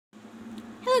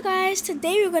Hello guys,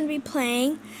 today we're going to be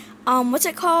playing, what's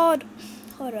it called?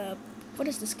 Hold up, what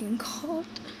is this game called?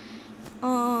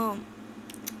 Oh,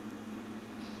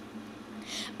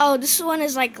 this one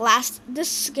is like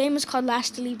this game is called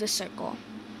Last to Leave the Circle.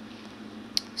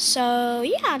 So,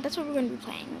 yeah, that's what we're going to be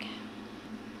playing.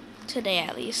 Today,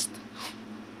 at least.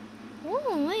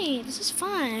 Oh, wait, this is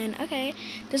fun. Okay,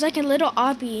 there's like a little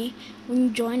obby when you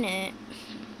join it.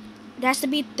 There has to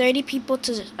be 30 people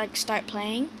to, like, start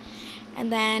playing. And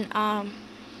then,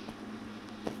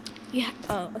 yeah.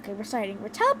 Oh, okay. We're starting. We're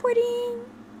teleporting.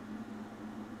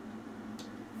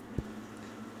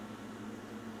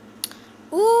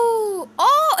 Ooh.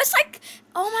 Oh, it's like.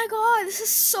 Oh my god. This is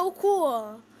so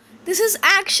cool. This is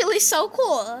actually so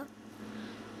cool.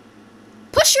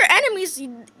 Push your enemies,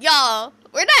 y'all.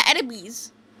 We're not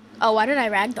enemies. Oh, why did I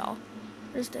ragdoll?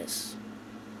 What is this?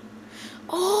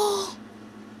 Oh.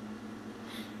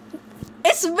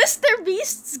 It's Mr.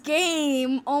 Beast's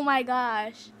game. Oh my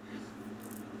gosh.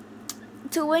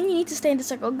 To win, you need to stay in the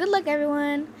circle. Good luck,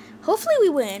 everyone. Hopefully we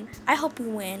win. I hope we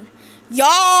win.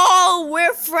 Y'all,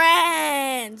 we're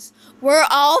friends. We're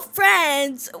all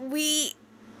friends. Oh,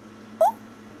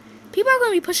 people are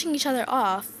going to be pushing each other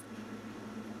off.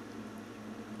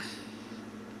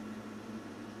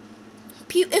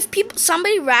 If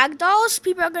somebody ragdolls,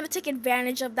 people are going to take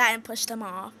advantage of that and push them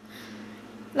off.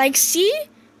 Like, see?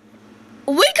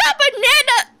 We got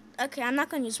banana. Okay, I'm not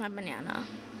going to use my banana.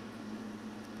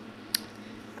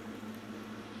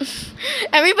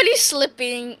 Everybody's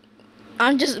slipping.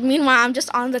 Meanwhile, I'm just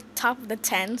on the top of the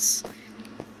tents.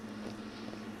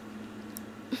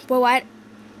 But what?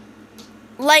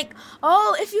 Like,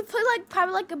 oh, if you put like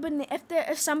probably like a banana,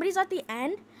 if somebody's at the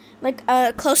end, like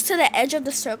close to the edge of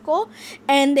the circle,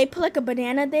 and they put like a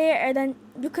banana there, and then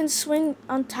you can swing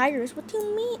on tires. What do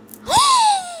you mean?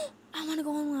 I want to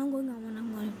go on. I'm going on.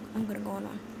 I'm gonna go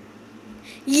on.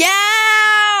 Yeah!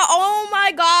 Oh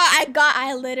my god!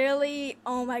 I literally.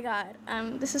 Oh my god!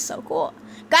 This is so cool,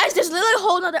 guys. There's literally a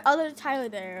whole other tire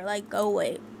there. Like, oh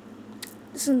wait,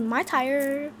 this is my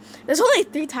tire. There's only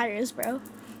 3 tires, bro.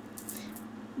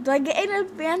 Do I get an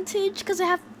advantage because I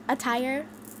have a tire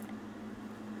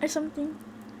or something?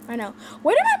 I know.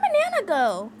 Where did my banana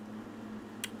go?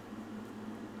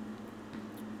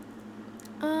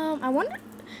 I wonder.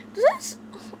 Does this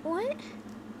what?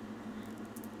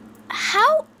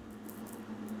 How?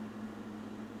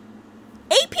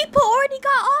 8 people already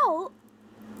got out.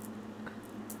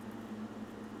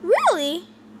 Really?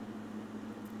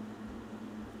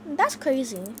 That's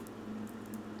crazy.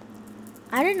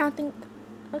 I did not think.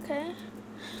 Okay.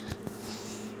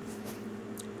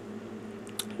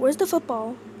 Where's the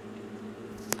football?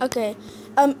 Okay.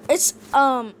 It's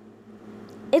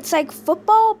like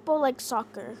football, but like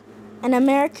soccer. In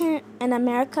America,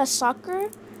 soccer.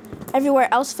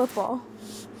 Everywhere else, football.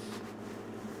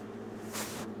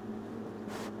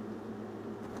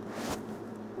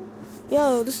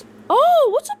 Yo, this. Oh,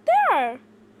 what's up there?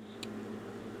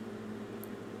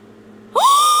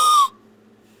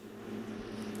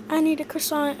 I need a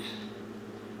croissant.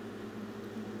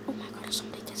 Oh my god,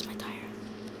 somebody gets my tire.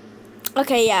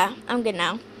 Okay, yeah, I'm good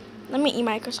now. Let me eat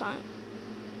my croissant.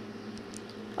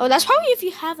 Oh, that's probably if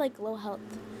you have like low health.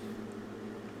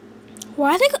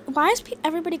 Why is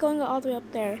everybody going all the way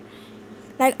up there?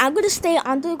 Like, I'm gonna stay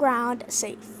on the ground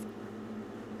safe.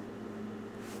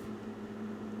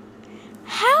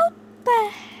 How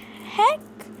the heck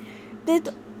did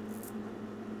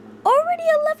already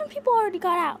 11 people already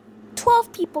got out?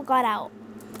 12 people got out.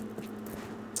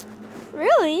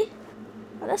 Really?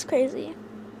 Oh, that's crazy.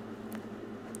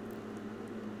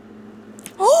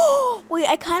 Oh, wait,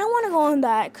 I kind of want to go on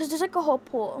that because there's like a whole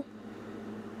pool.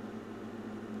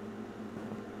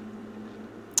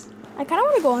 I kind of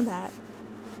want to go on that.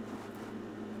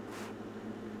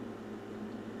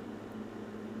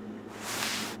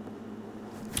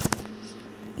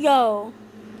 Yo.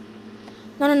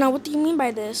 No. What do you mean by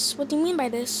this? What do you mean by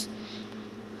this?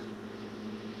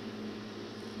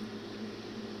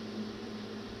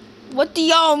 What do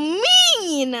y'all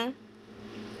mean?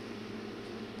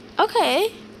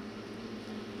 Okay.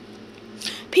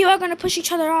 People are going to push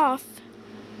each other off.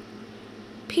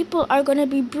 People are going to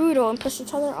be brutal and push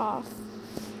each other off.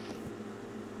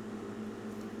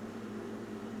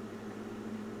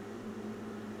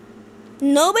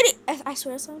 Nobody. I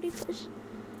swear somebody pushed.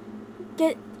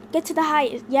 Get to the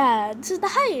highest. Yeah, this is the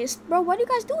highest. Bro, what are you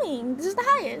guys doing? This is the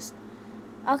highest.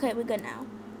 Okay, we're good now.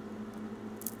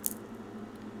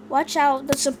 Watch out.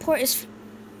 The support is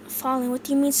falling. What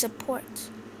do you mean support?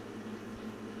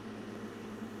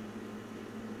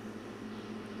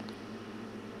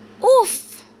 Oof.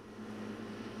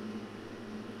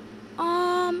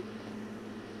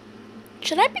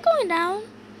 Should I be going down?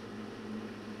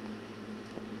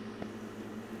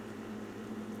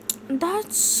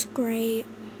 That's great.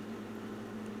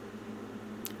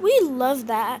 We love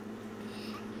that.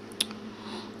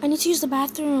 I need to use the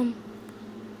bathroom.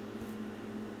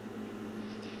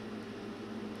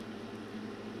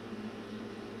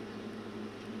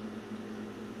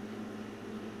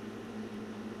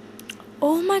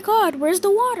 Oh my god, where's the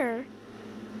water?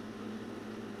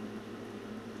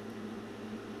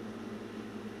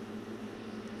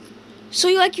 So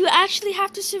you actually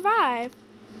have to survive.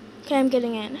 Okay, I'm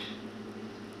getting in.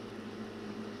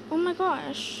 Oh my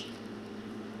gosh.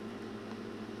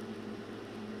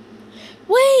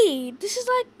 Wait, this is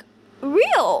like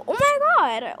real. Oh my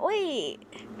god. Wait.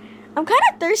 I'm kind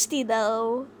of thirsty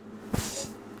though.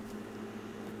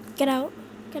 Get out.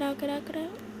 Get out, get out, get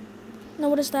out. No,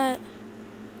 what is that?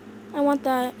 I want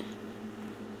that.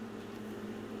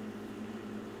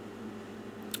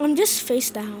 I'm just face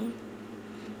down.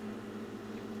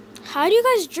 How do you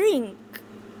guys drink?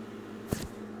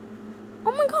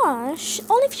 Oh my gosh.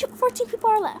 Only 14 people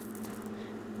are left.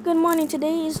 Good morning.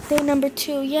 Today is day number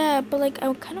 2. Yeah, but like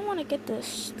I kind of want to get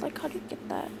this. Like, how do you get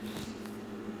that?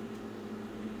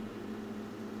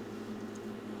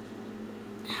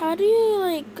 How do you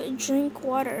like drink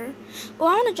water? Well,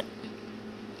 I want to.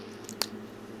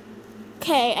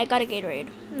 Okay, I got a Gatorade.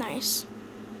 Nice.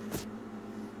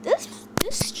 This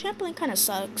trampoline kind of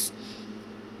sucks,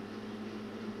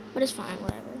 but it's fine.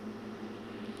 Whatever.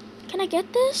 Can I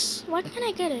get this? Why can't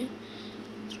I get it?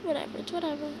 It's whatever. It's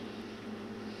whatever.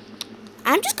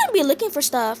 I'm just gonna be looking for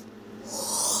stuff.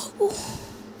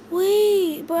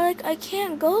 Wait, but like I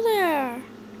can't go there.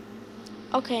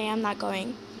 Okay, I'm not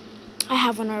going. I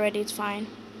have one already. It's fine.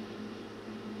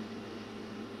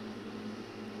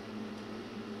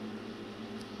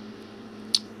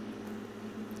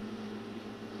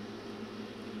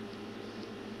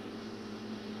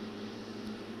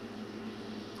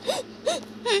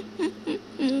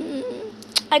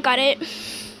 I got it.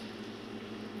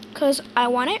 Because I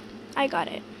want it. I got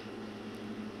it.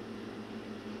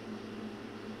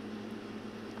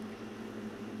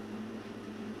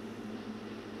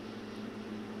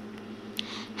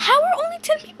 How are only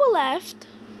 10 people left?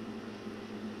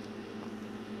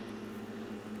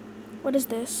 What is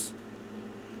this?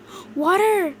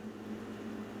 Water.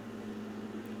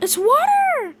 It's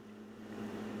water.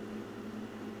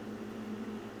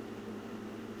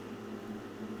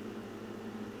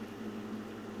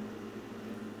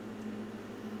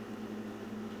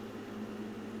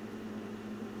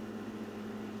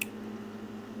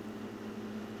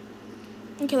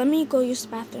 Okay, let me go use the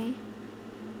bathroom.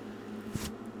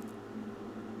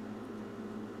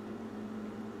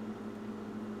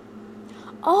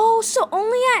 Oh, so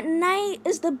only at night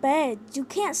is the bed. You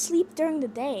can't sleep during the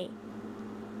day.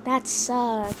 That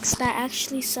sucks. That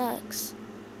actually sucks.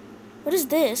 What is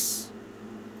this?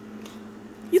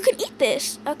 You can eat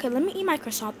this. Okay, let me eat my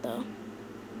croissant though.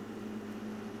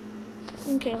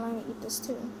 Okay, let me eat this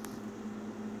too.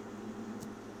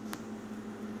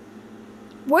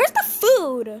 Where's the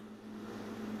food?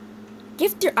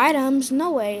 Gift your items?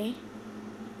 No way.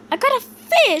 I got a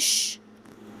fish.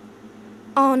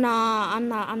 Oh nah, I'm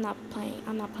not playing.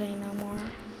 I'm not playing no more.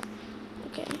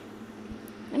 Okay.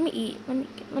 Let me eat. Let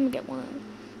me get one.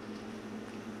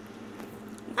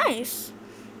 Nice.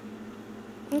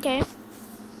 Okay.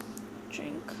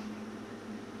 Drink.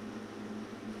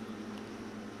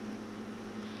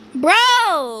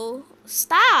 Bro,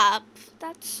 stop.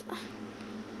 That's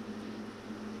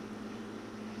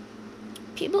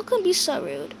people can be so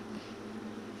rude.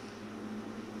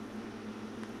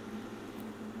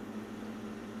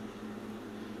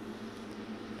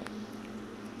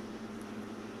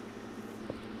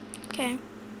 Okay.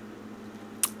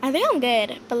 I think I'm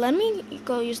good, but let me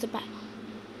go use the bath.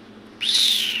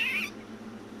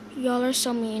 Y'all are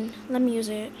so mean. Let me use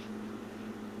it.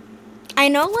 I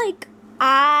know, like,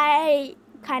 I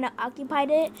kind of occupied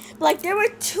it, but, like, there were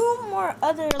 2 more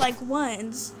other, like,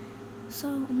 ones. So,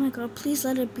 oh my god, please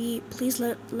let it be. Please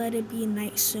let it be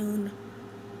night soon.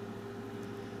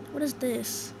 What is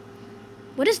this?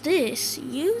 What is this?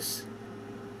 Use?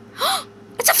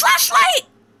 It's a flashlight!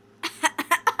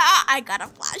 I got a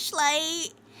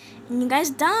flashlight. And you guys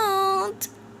don't.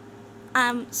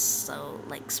 I'm so,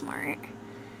 like, smart.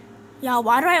 Y'all,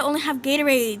 why do I only have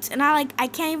Gatorades? And I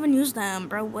can't even use them,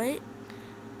 bro. What?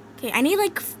 Okay, I need,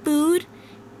 like, food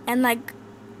and, like,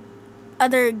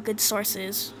 other good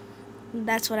sources.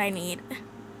 That's what I need.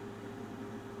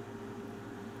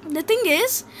 The thing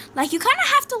is, like, you kind of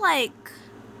have to, like,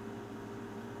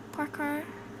 parkour.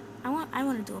 I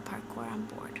want to do a parkour. I'm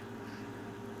bored.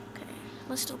 Okay,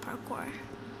 let's do a parkour.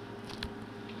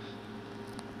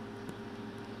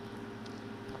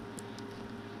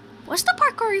 What's the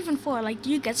parkour even for? Like, do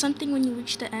you get something when you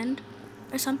reach the end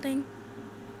or something?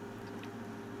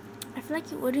 I feel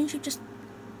like wouldn't you just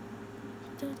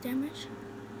do damage?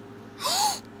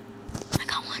 I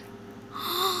got one.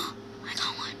 I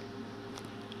got one.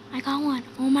 I got one.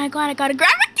 Oh my god, I got a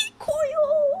gravity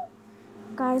coil.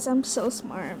 Guys, I'm so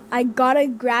smart. I got a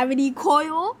gravity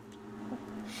coil.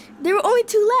 There were only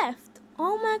 2 left.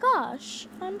 Oh my gosh,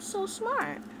 I'm so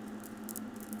smart.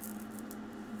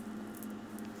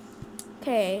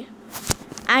 Okay,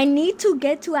 I need to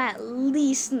get to at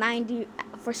least 90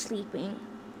 for sleeping.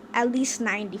 At least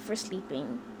 90 for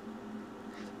sleeping.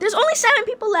 There's only 7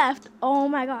 people left. Oh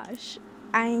my gosh,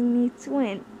 I need to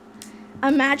win.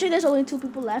 Imagine there's only 2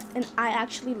 people left and I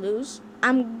actually lose.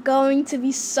 I'm going to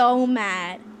be so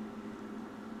mad.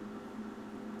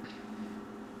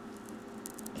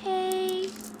 Okay.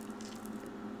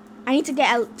 I need to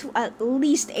get to at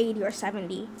least 80 or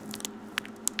 70.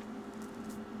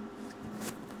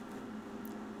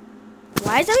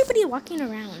 Why is everybody walking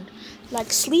around?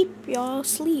 Like, sleep, y'all,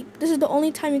 sleep. This is the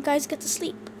only time you guys get to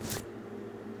sleep.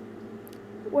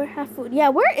 Where have food? Yeah,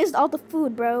 where is all the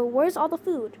food, bro? Where's all the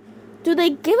food? Do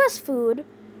they give us food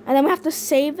and then we have to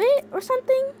save it or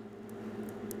something?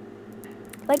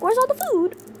 Like, where's all the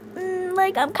food?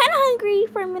 Like, I'm kind of hungry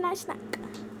for a midnight snack.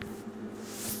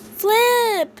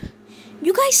 Flip!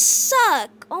 You guys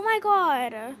suck. Oh my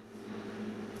god.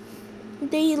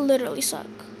 They literally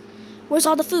suck. Where's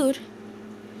all the food?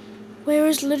 Where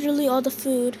is literally all the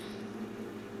food?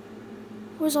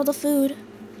 Where's all the food?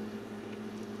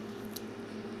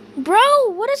 Bro,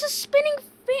 what is a spinning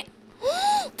fan?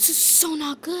 This is so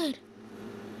not good.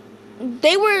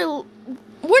 We're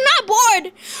not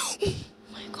bored. Oh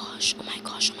my gosh, oh my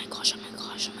gosh, oh my gosh, oh my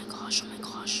gosh, oh my gosh, oh my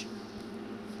gosh.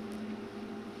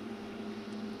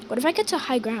 What if I get to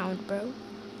high ground, bro?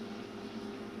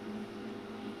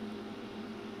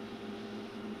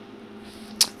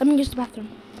 Let me use the bathroom.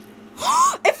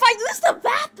 If I use the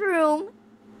bathroom!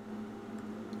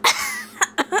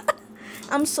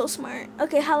 I'm so smart.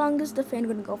 Okay, how long is the fan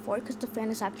gonna go for? Because the fan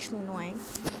is actually annoying.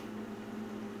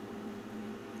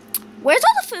 Where's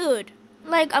all the food?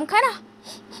 Like, I'm kind of...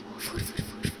 Food.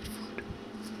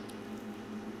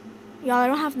 Y'all, I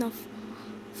don't have enough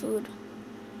food.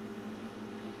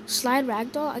 Slide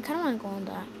ragdoll? I kind of want to go on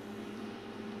that.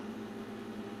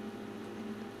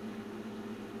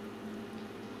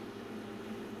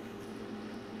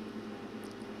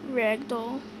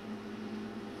 Ragdoll.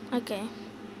 Okay.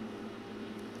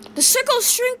 The circle's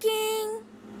shrinking.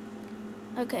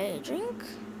 Okay, drink.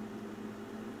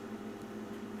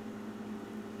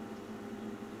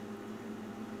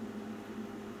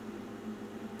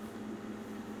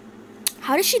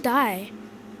 How did she die?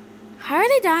 How are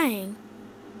they dying?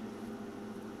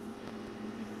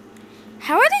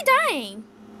 How are they dying?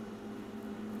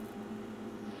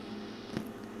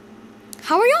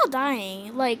 How are y'all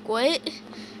dying? Like, what?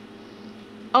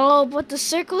 Oh, but the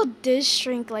circle did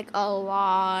shrink, like, a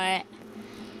lot.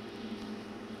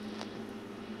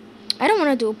 I don't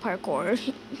want to do a parkour.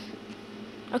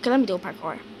 Okay, let me do a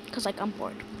parkour. Because, like, I'm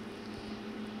bored.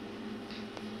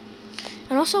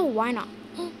 And also, why not?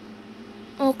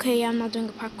 Okay, I'm not doing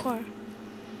a parkour.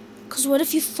 Because what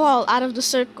if you fall out of the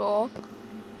circle?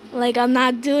 Like, I'm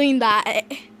not doing that.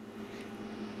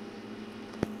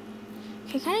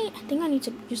 Okay, I think I need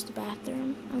to use the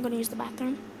bathroom. I'm going to use the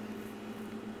bathroom.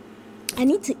 I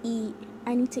need to eat.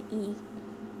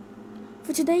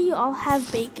 For today, you all have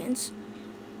bacons.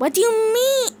 What do you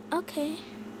mean? Okay.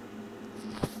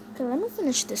 Okay, let me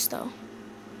finish this, though.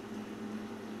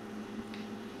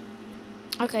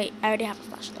 Okay, I already have a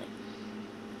flashlight.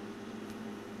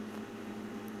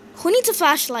 Who needs a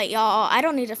flashlight, y'all? I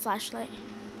don't need a flashlight.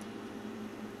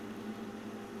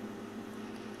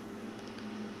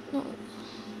 No.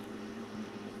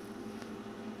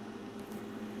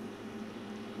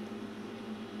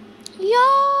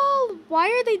 Y'all, why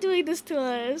are they doing this to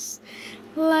us?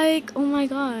 Like, oh my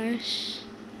gosh.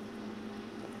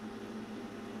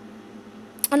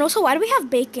 And also, why do we have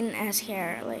bacon as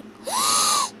hair? Like,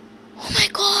 oh my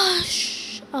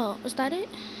gosh. Oh, is that it?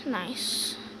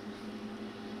 Nice.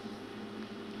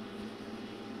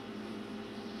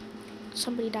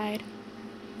 Somebody died.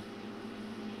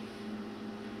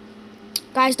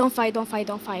 Guys, don't fight. No fight.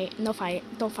 Don't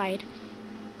fight.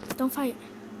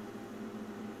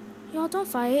 Y'all, don't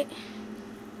fight.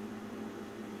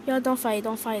 Y'all, don't fight.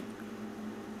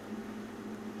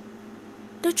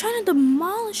 They're trying to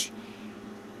demolish.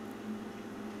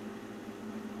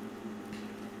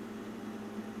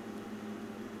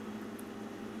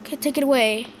 Okay, take it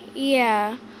away.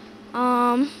 Yeah.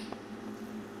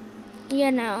 Yeah,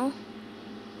 no.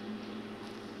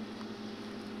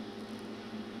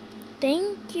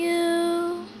 Thank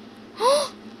you.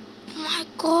 Oh my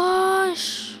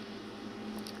gosh.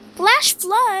 Flash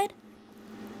flood.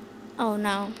 Oh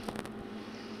no.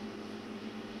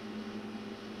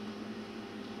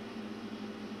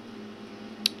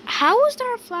 How was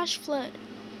there a flash flood?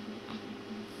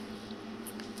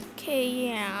 Okay,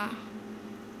 yeah.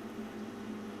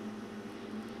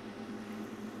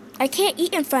 I can't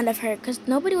eat in front of her because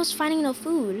nobody was finding no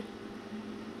food.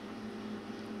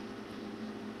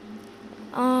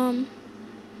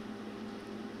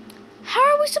 How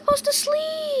are we supposed to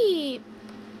sleep?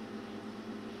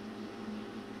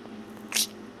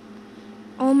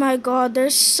 Oh my god, they're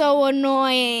so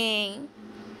annoying.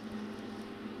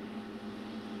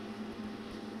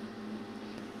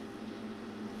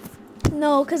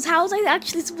 No, because how was I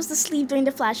actually supposed to sleep during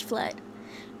the flash flood?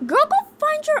 Girl, go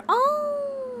find your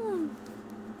own.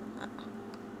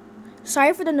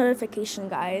 Sorry for the notification,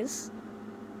 guys.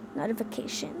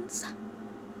 Notifications.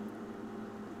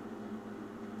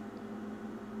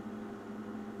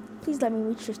 Please let me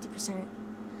reach 50%.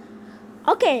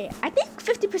 Okay, I think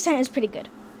 50% is pretty good.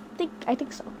 I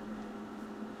think so.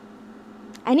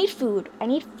 I need food.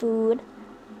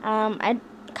 I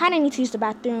kind of need to use the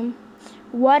bathroom.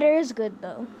 Water is good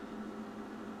though.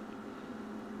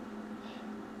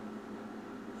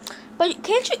 But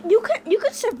can't you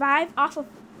could survive off of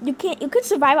you could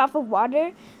survive off of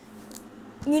water.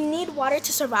 You need water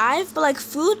to survive, but like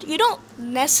food, you don't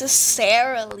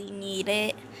necessarily need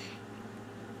it.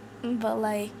 But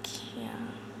like, yeah.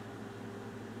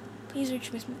 Please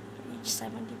reach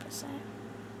 70%.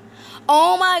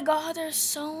 Oh my god, they're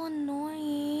so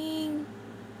annoying.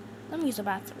 Let me use the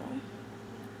bathroom.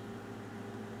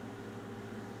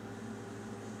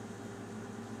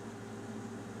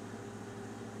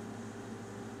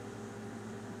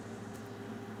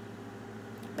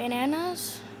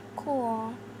 Bananas?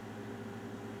 Cool.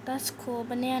 That's cool.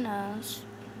 Bananas.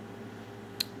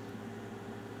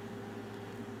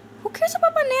 Who cares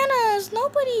about bananas?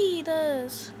 Nobody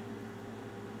does.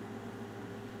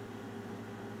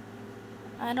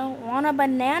 I don't want a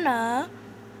banana.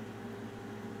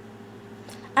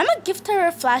 I'm gonna gift her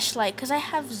a flashlight because I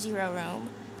have 0 room.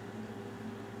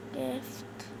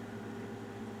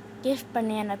 Gift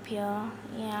banana peel.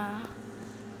 Yeah.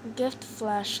 Gift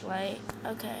flashlight.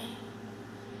 Okay.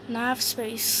 Now I have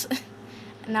space.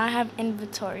 Now I have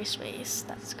inventory space.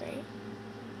 That's great.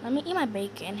 Let me eat my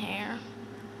bacon here.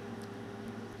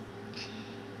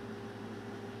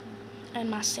 And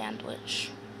my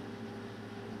sandwich.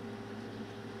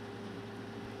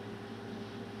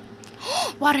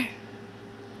 Water.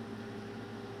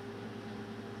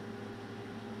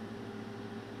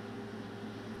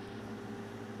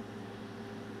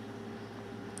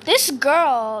 This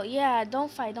girl, yeah,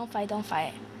 don't fight.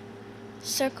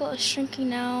 Circle is shrinking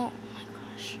now. Oh my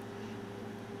gosh.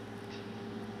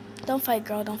 Don't fight,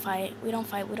 girl, don't fight. We don't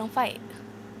fight.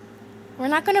 We're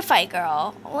not gonna fight,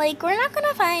 girl. Like, we're not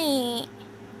gonna fight.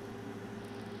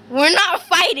 We're not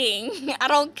fighting. I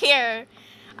don't care.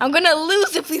 I'm gonna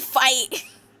lose if we fight.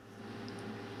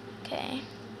 Okay.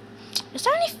 Is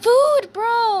there any food,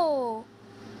 bro?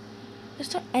 Is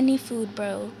there any food,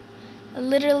 bro?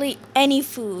 Literally any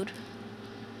food.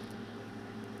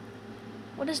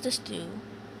 What does this do?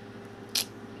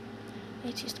 I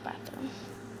need to use the bathroom.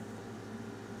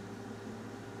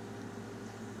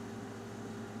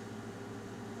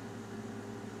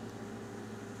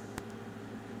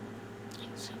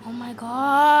 Oh my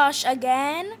gosh,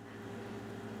 again?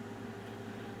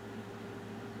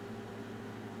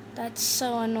 That's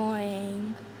so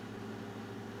annoying.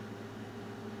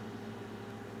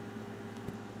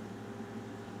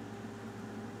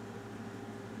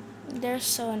 They're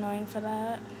so annoying for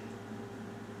that.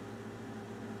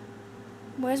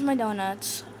 Where's my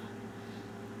donuts?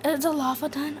 Is the lava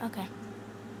done? Okay.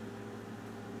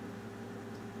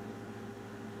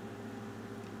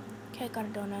 Okay, I got a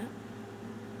donut.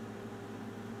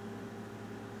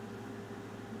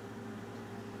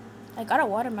 I got a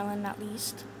watermelon at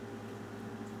least.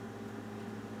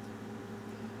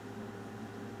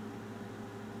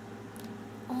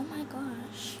 Oh my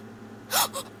gosh.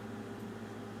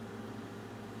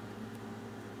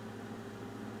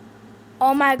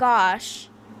 Oh my gosh.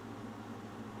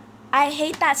 I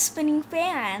hate that spinning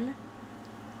fan.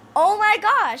 Oh my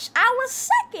gosh. I was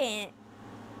second.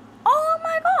 Oh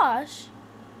my gosh.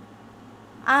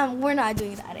 We're not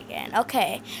doing that again.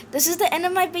 Okay. This is the end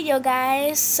of my video,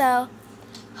 guys. So,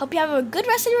 hope you have a good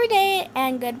rest of your day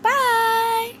and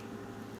goodbye.